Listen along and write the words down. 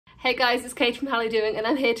Hey guys, it's Katy from Hallyu Doing and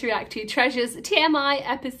I'm here to react to Treasure's T.E.M.I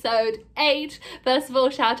episode 8. First of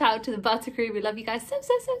all, shout out to the Butter Crew. We love you guys so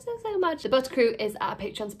much. The Butter Crew is our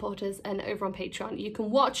Patreon supporters, and over on Patreon you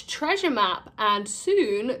can watch Treasure Map and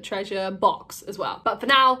soon Treasure Box as well. But for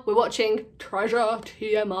now, we're watching Treasure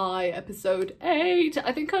T.E.M.I episode 8.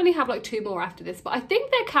 I think I only have like 2 more after this, but I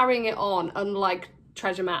think they're carrying it on unlike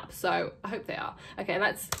Treasure Map, so I hope they are. Okay,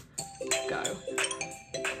 let's go.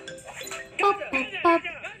 Bop, bop, bop.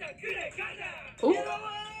 Ooh.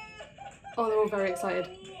 Oh, they're all very excited.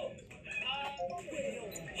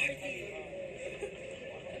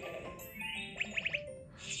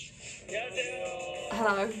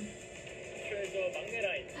 Hello.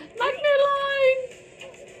 Magnet line!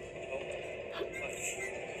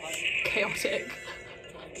 Chaotic.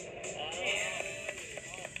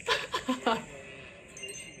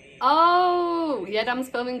 Oh, Yedam's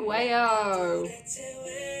filming Wayo.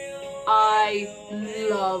 I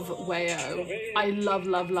love Wayo. I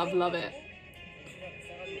love it.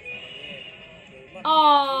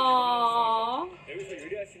 Aww.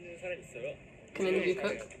 Can any of you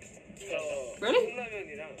cook? Really?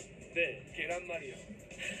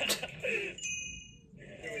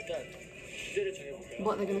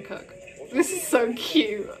 What they're gonna cook? This is so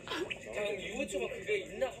cute.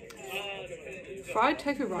 Fried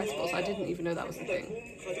tofu rice balls. I didn't even know that was a thing.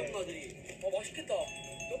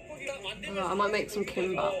 Oh, I might make some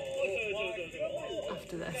kimbap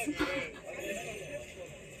after this.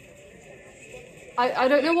 I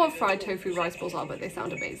don't know what fried tofu rice balls are, but they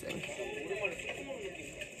sound amazing.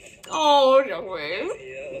 Oh,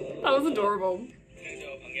 Jungwoo. That was adorable.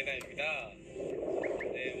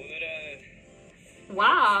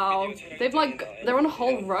 Wow. They're on a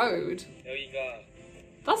whole road.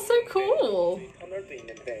 That's so cool.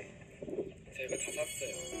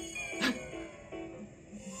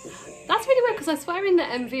 That's really weird because I swear in the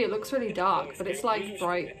MV it looks really dark, but it's like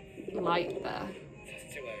bright light there.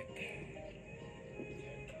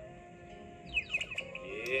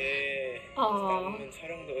 Aww.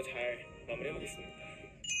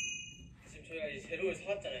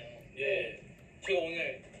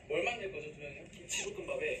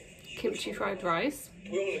 Kimchi fried rice.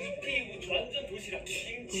 Ooh.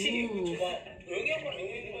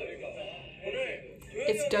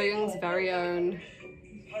 It's Doyoung's very own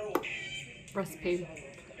recipe.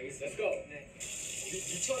 Let's go.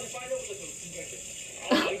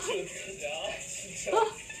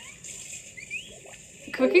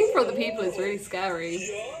 Cooking for other people is really scary.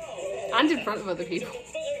 And in front of other people.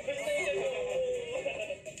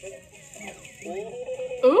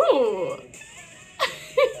 Ooh!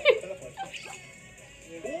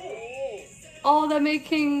 Oh, they're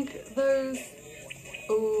making those.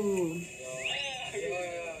 Ooh.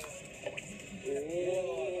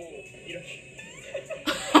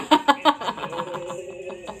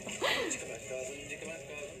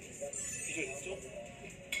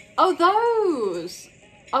 Oh, those!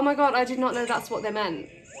 Oh my god, I did not know that's what they meant.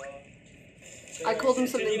 I called them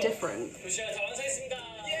something different.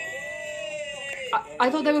 I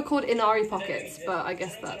thought they were called inari pockets, but I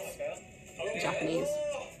guess that's Japanese.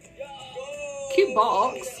 Cute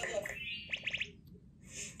box.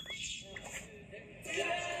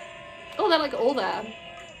 Oh, they're like all there.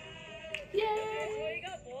 Yay!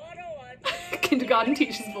 Kindergarten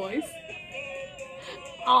teacher's voice.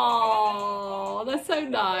 Oh, they're so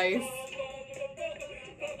nice.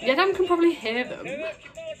 Yedam can probably hear them.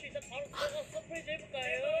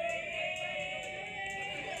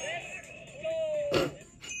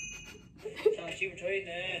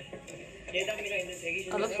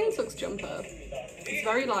 I love Hyunsuk's jumper. It's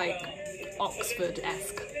very like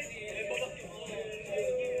Oxford-esque.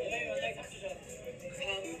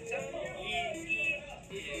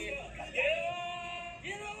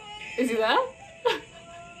 Is he there?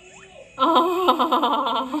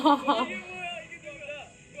 Oh.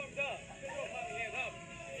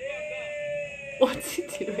 What's he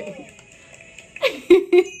doing?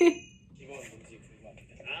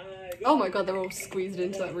 Oh my god, they're all squeezed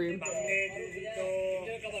into that room.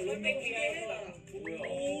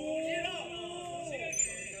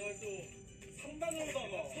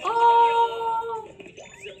 Oh.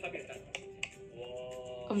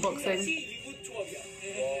 Unboxing.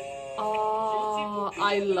 Oh,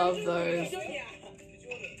 I love those.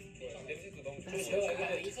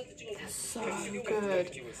 They're so good.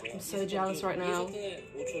 I'm so jealous right now.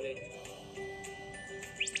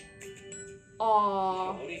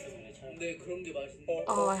 Oh.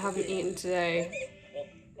 Oh, I haven't eaten today.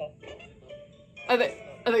 Are they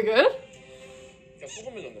good?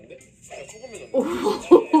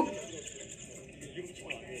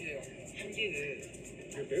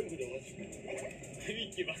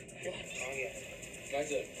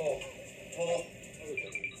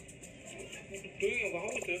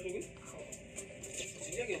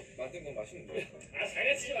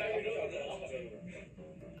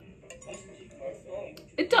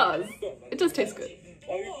 It does. It does taste good.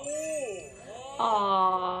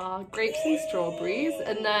 Ah, grapes and strawberries,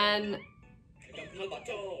 and then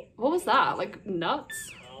what was that? Like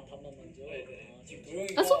nuts?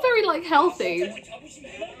 That's not very like healthy.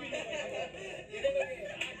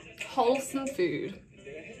 Wholesome food.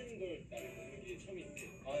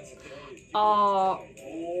 Oh,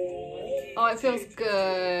 it feels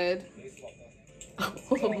good.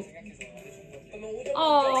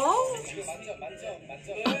 Oh.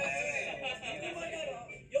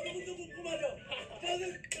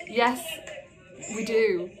 Yes, we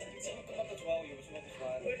do.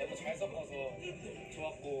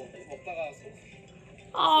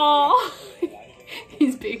 Oh,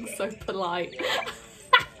 he's being so polite.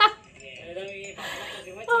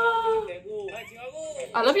 Oh.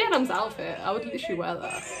 I love Yeonam's outfit. I would literally wear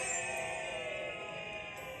that.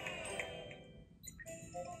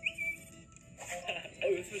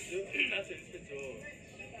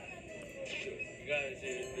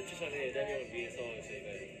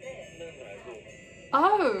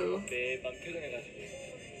 Oh.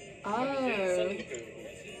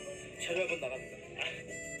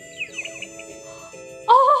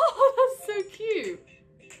 Oh, that's so cute.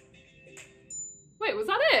 Wait, was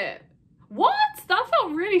that it? What? That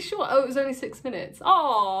felt really short. Oh, it was only 6 minutes.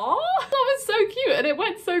 Oh, that was so cute and it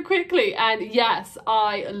went so quickly. And yes,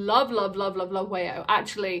 I love Hallyu.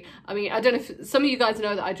 Actually, I mean, I don't know if some of you guys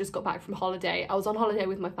know that I just got back from holiday. I was on holiday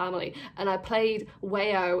with my family and I played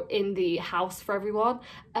Hallyu in the house for everyone.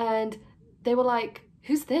 And they were like,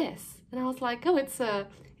 who's this? And I was like, oh, it's a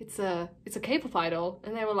K-pop idol.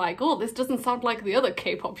 And they were like, oh, this doesn't sound like the other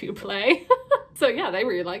K-pop you play. So yeah, they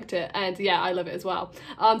really liked it, and yeah, I love it as well.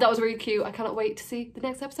 That was really cute. I cannot wait to see the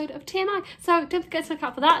next episode of TMI. So don't forget to look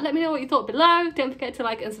out for that. Let me know what you thought below. Don't forget to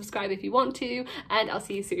like and subscribe if you want to, and I'll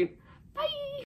see you soon.